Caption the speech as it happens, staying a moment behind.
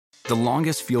The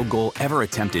longest field goal ever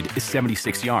attempted is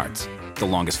 76 yards. The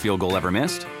longest field goal ever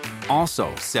missed?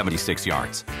 Also 76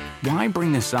 yards. Why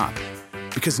bring this up?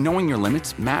 Because knowing your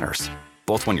limits matters,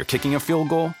 both when you're kicking a field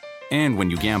goal and when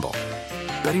you gamble.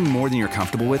 Betting more than you're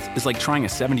comfortable with is like trying a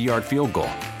 70-yard field goal.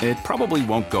 It probably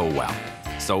won't go well.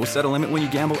 So set a limit when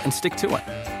you gamble and stick to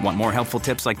it. Want more helpful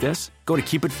tips like this? Go to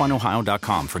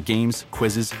keepitfunohio.com for games,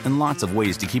 quizzes, and lots of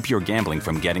ways to keep your gambling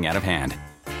from getting out of hand.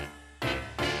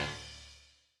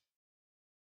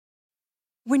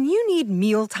 When you need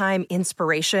mealtime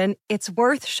inspiration, it's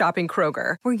worth shopping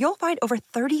Kroger, where you'll find over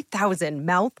 30,000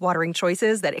 mouth-watering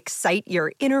choices that excite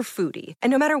your inner foodie.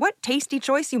 And no matter what tasty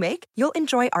choice you make, you'll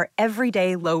enjoy our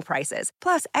everyday low prices,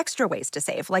 plus extra ways to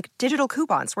save, like digital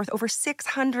coupons worth over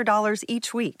 $600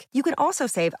 each week. You can also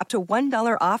save up to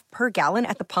 $1 off per gallon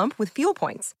at the pump with fuel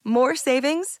points. More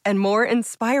savings and more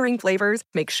inspiring flavors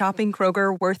make shopping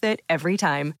Kroger worth it every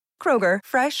time. Kroger,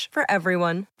 fresh for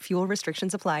everyone. Fuel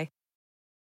restrictions apply.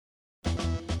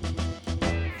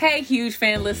 Hey, Huuuge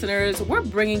Fan listeners, we're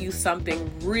bringing you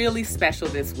something really special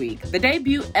this week. The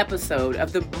debut episode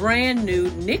of the brand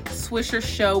new Nick Swisher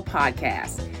Show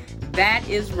podcast. That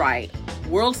is right.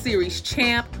 World Series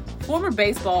champ, former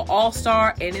baseball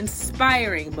all-star, and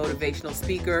inspiring motivational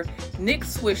speaker, Nick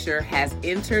Swisher has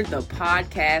entered the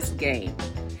podcast game.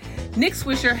 Nick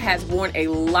Swisher has worn a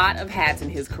lot of hats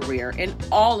in his career, and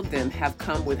all of them have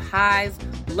come with highs,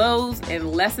 lows,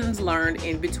 and lessons learned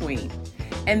in between.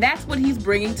 And that's what he's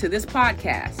bringing to this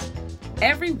podcast.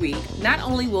 Every week, not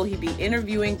only will he be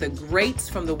interviewing the greats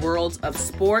from the worlds of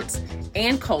sports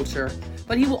and culture,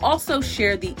 but he will also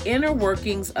share the inner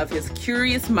workings of his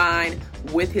curious mind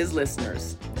with his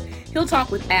listeners. He'll talk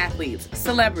with athletes,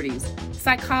 celebrities,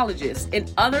 psychologists,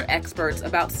 and other experts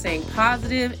about staying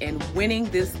positive and winning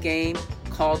this game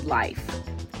called life.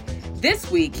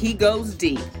 This week, he goes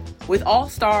deep with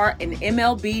All-Star and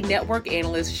MLB Network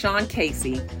analyst Sean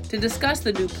Casey to discuss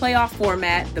the new playoff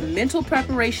format, the mental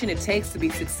preparation it takes to be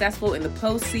successful in the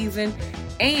postseason,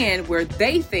 and where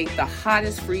they think the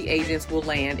hottest free agents will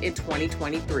land in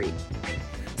 2023.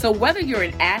 So whether you're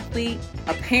an athlete,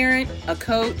 a parent, a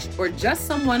coach, or just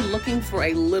someone looking for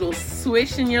a little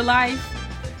swish in your life,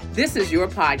 this is your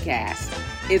podcast.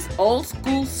 It's old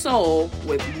school soul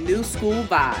with new school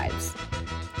vibes.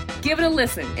 Give it a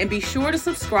listen and be sure to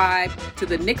subscribe to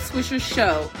the Nick Swisher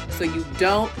Show so you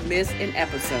don't miss an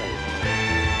episode.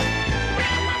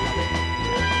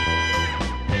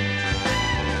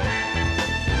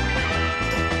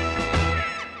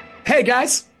 Hey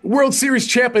guys, World Series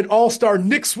champ and all-star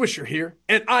Nick Swisher here,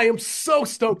 and I am so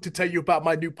stoked to tell you about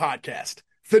my new podcast,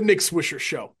 The Nick Swisher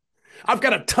Show. I've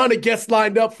got a ton of guests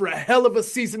lined up for a hell of a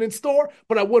season in store,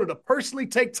 but I wanted to personally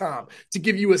take time to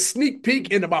give you a sneak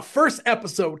peek into my first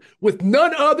episode with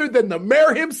none other than the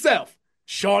mayor himself,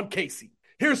 Sean Casey.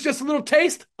 Here's just a little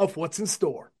taste of what's in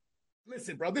store.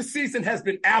 Listen, bro, this season has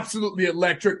been absolutely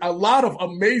electric. A lot of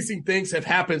amazing things have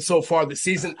happened so far this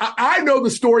season. I know the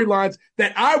storylines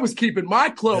that I was keeping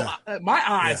my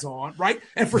eyes on, right?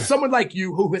 And for someone like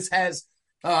you who has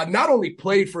not only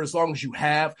played for as long as you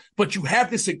have, but you have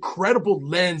this incredible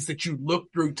lens that you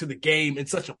look through to the game in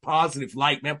such a positive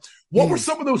light, man. What were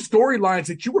some of those storylines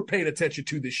that you were paying attention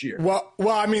to this year? Well,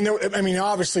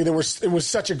 obviously it was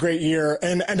such a great year,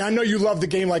 and I know you love the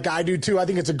game like I do too. I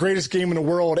think it's the greatest game in the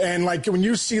world, and like when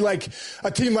you see like a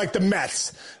team like the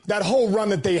Mets, that whole run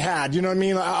that they had, you know what I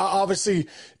mean? Obviously,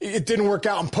 it didn't work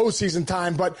out in postseason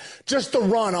time, but just the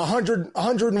run,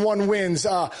 101 wins,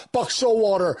 Buck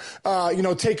Showalter,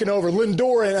 taking over,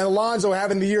 Lindor and Alonso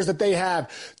having the years that they have,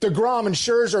 DeGrom and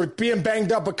Scherzer being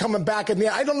banged up but coming back.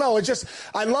 I don't know.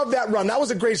 I love that run. That was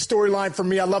a great storyline for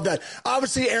me. I love that.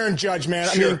 Obviously, Aaron Judge, man.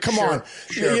 Come on.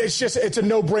 Sure. It's a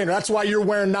no-brainer. That's why you're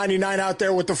wearing 99 out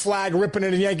there with the flag ripping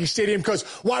in Yankee Stadium, because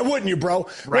why wouldn't you, bro?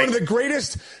 Right. One of the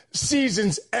greatest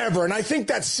seasons ever. And I think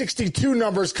that 62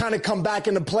 numbers kind of come back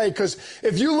into play, because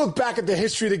if you look back at the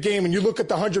history of the game and you look at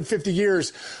the 150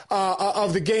 years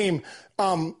of the game,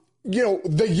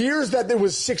 the years that there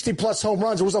was 60-plus home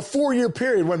runs, it was a 4-year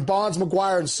period when Bonds,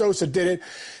 McGuire, and Sosa did it.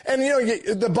 And,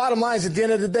 the bottom line is, at the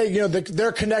end of the day,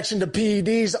 their connection to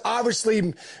PEDs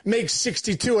obviously makes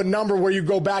 62 a number where you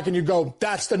go back and you go,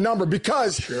 that's the number.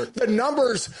 Because the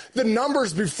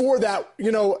numbers before that,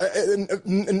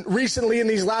 recently in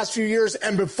these last few years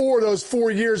and before those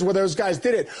 4 years where those guys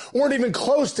did it, weren't even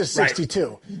close to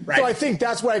 62. Right. So I think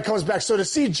that's why it comes back. So to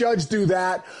see Judge do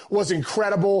that was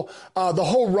incredible. The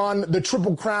whole run, the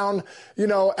Triple Crown,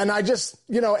 and I just,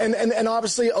 and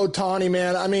obviously Ohtani,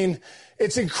 man.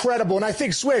 It's incredible. And I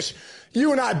think, Swish,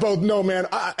 you and I both know, man.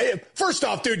 First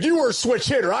off, dude, you were a switch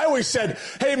hitter. I always said,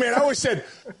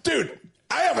 dude,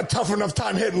 I have a tough enough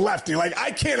time hitting lefty. Like,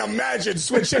 I can't imagine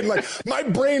switching. Like, my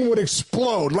brain would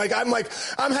explode.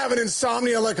 I'm having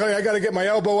insomnia. Like, oh, I got to get my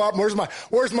elbow up. Where's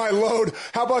my load?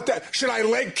 How about that? Should I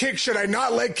leg kick? Should I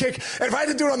not leg kick? And if I had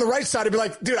to do it on the right side, I'd be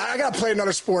like, dude, I got to play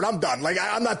another sport. I'm done. Like,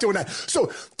 I'm not doing that.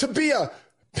 So to be a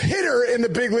hitter in the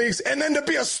big leagues and then to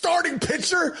be a starting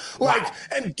pitcher,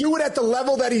 and do it at the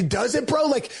level that he does it, bro.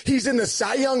 Like, he's in the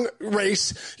Cy Young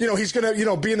race. He's going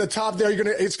to, be in the top there.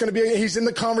 He's in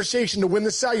the conversation to win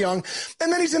the Cy Young.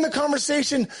 And then he's in the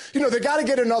conversation, they got to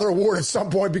get another award at some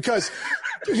point because,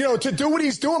 to do what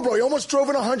he's doing, bro, he almost drove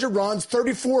in 100 runs,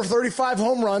 34, 35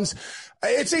 home runs.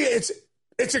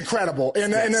 It's incredible.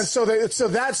 And then so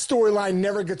that storyline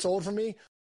never gets old for me.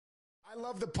 I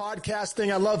love the podcast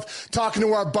thing. I love talking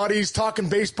to our buddies, talking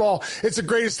baseball. It's the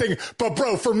greatest thing. But,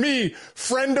 bro, for me,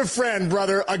 friend to friend,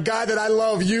 brother, a guy that I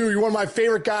love, you're one of my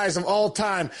favorite guys of all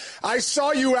time. I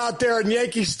saw you out there in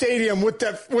Yankee Stadium with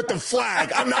the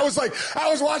flag. I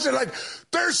was watching like,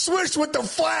 they're Swish with the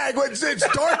flag. It's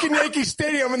dark in Yankee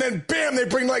Stadium, and then, bam, they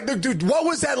bring dude, what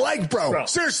was that like, bro?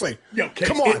 Seriously.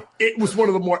 Come on. It was one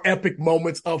of the more epic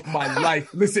moments of my life.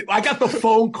 Listen, I got the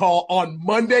phone call on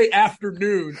Monday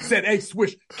afternoon, said, hey,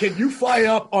 Swish, can you fly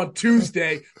up on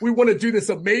Tuesday? We want to do this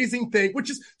amazing thing,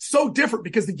 which is so different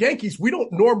because the Yankees, we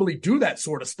don't normally do that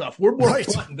sort of stuff. We're more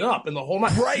buttoned up in the whole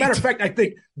night. Right. Matter of fact, I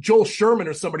think Joel Sherman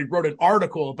or somebody wrote an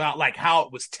article about like how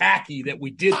it was tacky that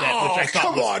we did that, which I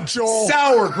thought was Joel.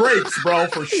 Sour grapes, bro,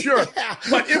 for sure. Yeah.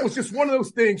 But it was just one of those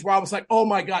things where I was like, oh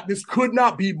my God, this could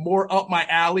not be more up my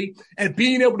alley. And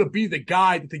being able to be the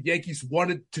guy that the Yankees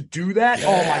wanted to do that,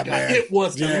 oh my God, man. It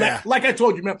was like I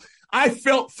told you, man, I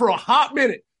felt for a hot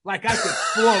minute like I could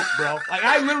float, bro. Like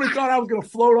I literally thought I was going to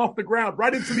float off the ground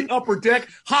right into the upper deck,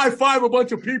 high five a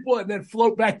bunch of people, and then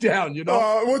float back down,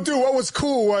 Well, dude, what was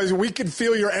cool was we could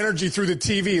feel your energy through the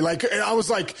TV. Like, and I was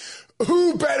like,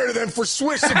 who better than for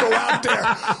Swish to go out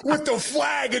there with the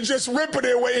flag and just ripping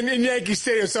it away in Yankee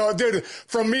Stadium? So, dude,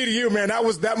 from me to you, man,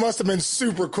 that must have been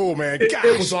super cool, man. Gosh,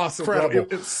 it was awesome, incredible.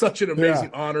 Bro. It's such an amazing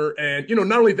honor. And,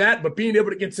 not only that, but being able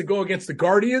to get to go against the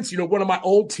Guardians, one of my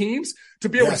old teams, to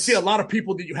be able to see a lot of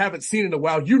people that you haven't seen in a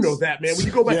while. You know that, man. When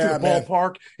you go back to the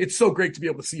ballpark, it's so great to be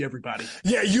able to see everybody.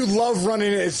 Yeah, you love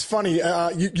running. It's funny.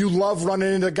 You love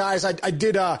running into guys. I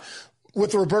did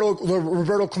with the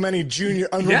Roberto Clemente Jr.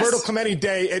 on Roberto Clemente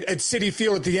Day at Citi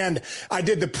Field at the end. I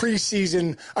did the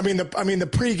preseason, the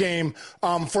pregame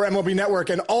for MLB Network,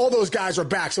 and all those guys are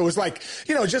back. So it was like,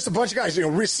 just a bunch of guys,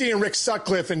 seeing Rick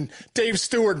Sutcliffe and Dave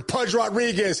Stewart and Pudge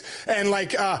Rodriguez and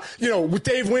with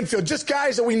Dave Winfield, just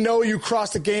guys that we know you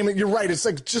cross the game. And you're right. It's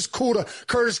like just cool to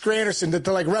Curtis Granderson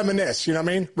to like reminisce, you know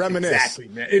what I mean? Reminisce. Exactly,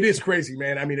 man. It is crazy,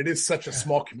 man. I mean, it is such a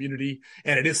small community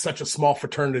and it is such a small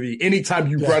fraternity. Anytime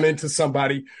you run into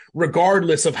somebody,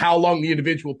 regardless of how long the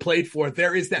individual played for,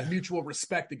 there is that mutual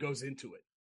respect that goes into it.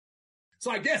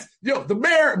 So I guess, the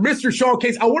mayor, Mr. Sean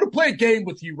Case, I want to play a game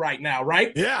with you right now,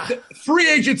 right? Yeah. The free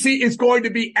agency is going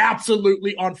to be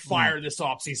absolutely on fire this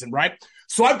offseason, right?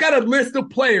 So I've got a list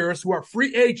of players who are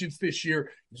free agents this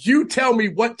year. You tell me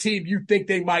what team you think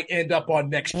they might end up on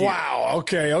next year. Wow.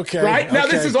 Okay. Right? Now,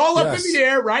 this is all up in the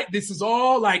air, right? This is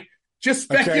all like just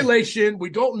speculation. We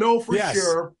don't know for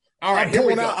sure. All right,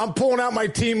 I'm pulling out my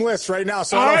team list right now.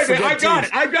 So all right, man, I got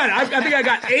it. I think I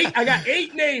got 8. I got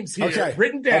 8 names here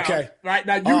written down. Okay. Right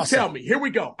now, you tell me. Here we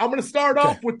go. I'm going to start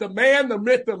off with the man, the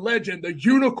myth, the legend, the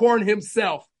unicorn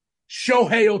himself,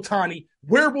 Shohei Ohtani.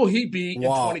 Where will he be in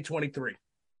 2023?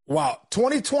 Wow,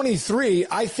 2023.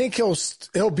 I think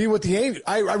he'll be with the Angels.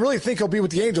 I really think he'll be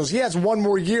with the Angels. He has one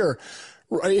more year.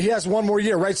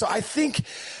 Right? So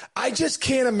I just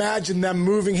can't imagine them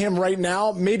moving him right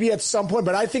now, maybe at some point,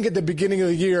 but I think at the beginning of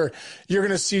the year, you're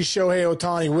going to see Shohei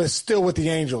Ohtani still with the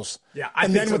Angels. Yeah,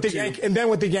 and then with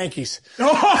the Yankees.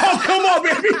 Oh, come on,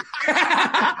 baby.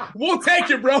 We'll take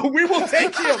it, bro. We will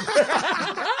take him.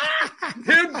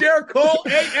 Him, Garrett Cole,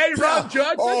 Ron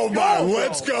Judge.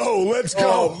 Let's go.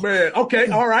 Oh, man. Okay,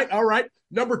 all right.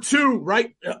 Number 2,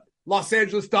 right? Los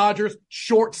Angeles Dodgers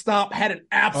shortstop had an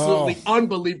absolutely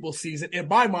unbelievable season. In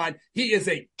my mind, he is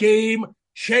a game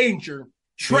changer.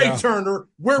 Trey Turner,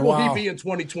 where will he be in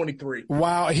 2023?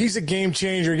 Wow, he's a game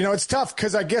changer. It's tough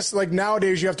because I guess like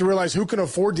nowadays you have to realize who can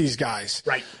afford these guys.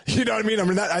 Right. You know what I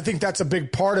mean? I think that's a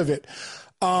big part of it.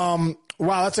 Wow,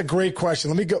 that's a great question.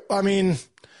 Let me go.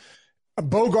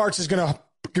 Bogarts is going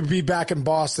to be back in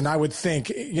Boston, I would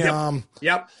think.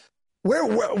 Yep. Where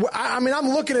I'm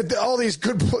looking at all these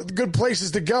good places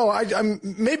to go.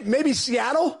 Maybe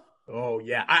Seattle. Oh,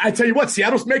 yeah. I tell you what,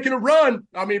 Seattle's making a run.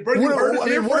 I mean, Bernie,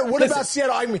 what about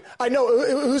Seattle? I mean, I know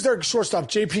who's their shortstop,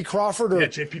 J.P. Crawford? Yeah,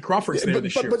 J.P. Crawford's there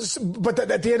this year. But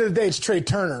at the end of the day, it's Trey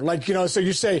Turner. Like, so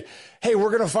you say, hey, we're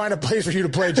going to find a place for you to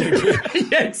play, J.P.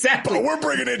 Yeah, exactly. But we're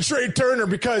bringing in Trey Turner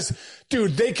because,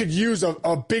 dude, they could use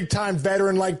a big-time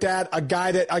veteran like that, a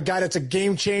guy that's a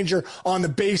game changer on the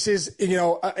bases,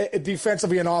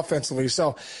 defensively and offensively.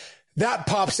 So that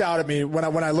pops out at me when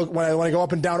I go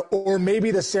up and down, or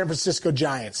maybe the San Francisco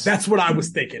Giants. That's what I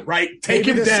was thinking, right? Take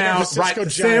him down, right?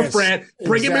 San Fran,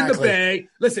 bring him in the Bay.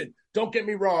 Listen, don't get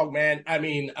me wrong, man. I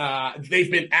mean,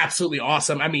 they've been absolutely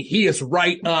awesome. I mean, he is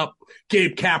right up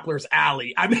Gabe Kapler's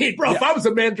alley. I mean, bro, if I was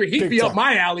a manager, he'd be up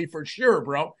my alley for sure,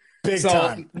 bro. Big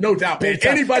time. No doubt, man.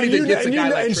 Anybody that gets a guy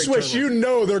like Trey Swish,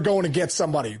 Turner. They're going to get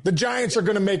somebody. The Giants are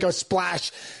going to make a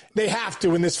splash. They have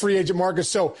to in this free agent market.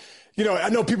 So, I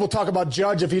know people talk about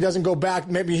Judge. If he doesn't go back,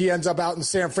 maybe he ends up out in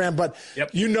San Fran. But they're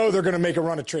going to make a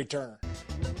run at Trey Turner.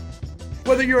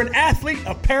 Whether you're an athlete,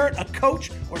 a parent, a coach,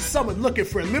 or someone looking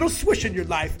for a little swish in your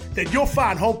life, then you'll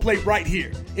find home plate right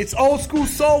here. It's old school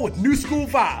soul with new school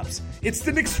vibes. It's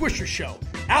the Nick Swisher Show,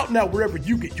 out now wherever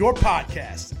you get your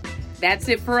podcasts. That's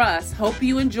it for us. Hope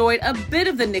you enjoyed a bit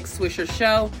of the Nick Swisher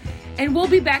Show. And we'll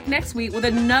be back next week with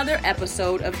another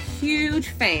episode of Huuuge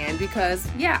Fan because,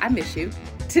 I miss you.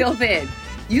 Till then,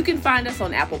 you can find us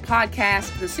on Apple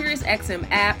Podcasts, the SiriusXM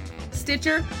app,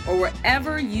 Stitcher, or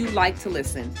wherever you like to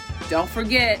listen. Don't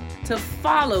forget to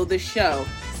follow the show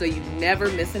so you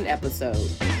never miss an episode.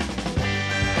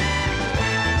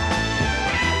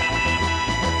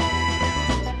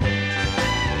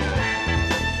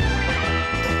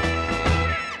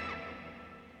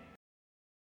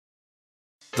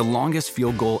 The longest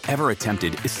field goal ever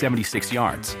attempted is 76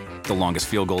 yards. The longest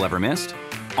field goal ever missed?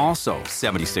 Also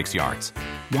 76 yards.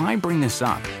 Why bring this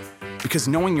up? Because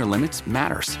knowing your limits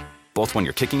matters, both when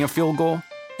you're kicking a field goal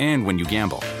and when you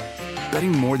gamble.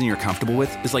 Betting more than you're comfortable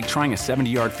with is like trying a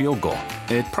 70-yard field goal.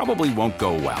 It probably won't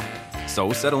go well.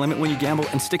 So set a limit when you gamble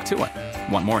and stick to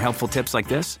it. Want more helpful tips like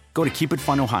this? Go to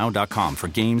keepitfunohio.com for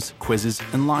games, quizzes,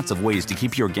 and lots of ways to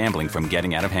keep your gambling from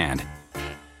getting out of hand.